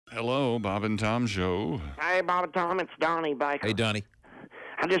Hello, Bob and Tom Show. Hey, Bob and Tom, it's Donnie Baker. Hey, Donnie.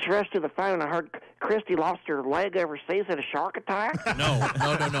 I just rushed to the phone. I heard Kristi lost her leg overseas at a shark attack. No.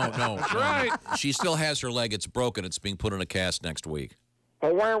 That's right. She still has her leg. It's broken. It's being put in a cast next week.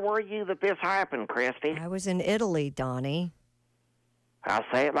 Well, where were you that this happened, Kristi? I was in Italy, Donnie. I'll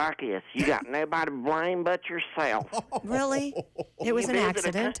say it like this. You got nobody to blame but yourself. Really? It was an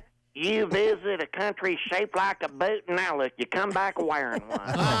accident. You visit a country shaped like a boot, and now look, you come back wearing one.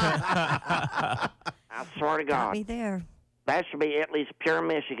 I swear to Got God. me there. That should be Italy's Pure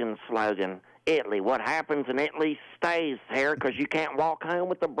Michigan slogan. Italy, what happens in Italy stays here because you can't walk home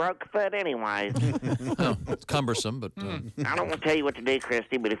with a broke foot anyways. No, it's cumbersome, but... I don't want to tell you what to do,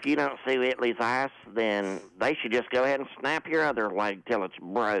 Kristi, but if you don't sue Italy's ass, then they should just go ahead and snap your other leg till it's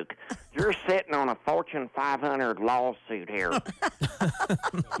broke. You're sitting on a Fortune 500 lawsuit here.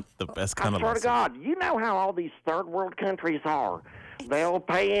 The best kind I of swear to lawsuit. God, you know how all these third world countries are. They'll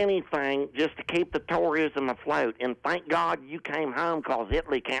pay anything just to keep the tourism afloat. And thank God you came home because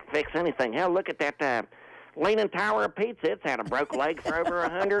Italy can't fix anything. Hell, look at that Leaning Tower of Pizza. It's had a broke leg for over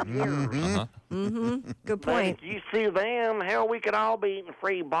 100 years. Good But point. if you see them, hell, we could all be eating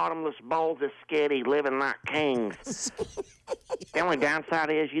free bottomless bowls of skitty, living like kings. The only downside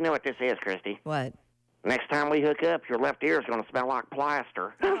is, you know what this is, Kristi. What? Next time we hook up, your left ear is going to smell like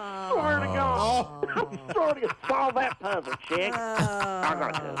plaster. I swear to God. I'm sorry to solve that puzzle, chick. I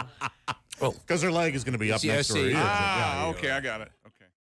gotta go. Because her leg is going to be up next to her ear. Ah, okay, I got it.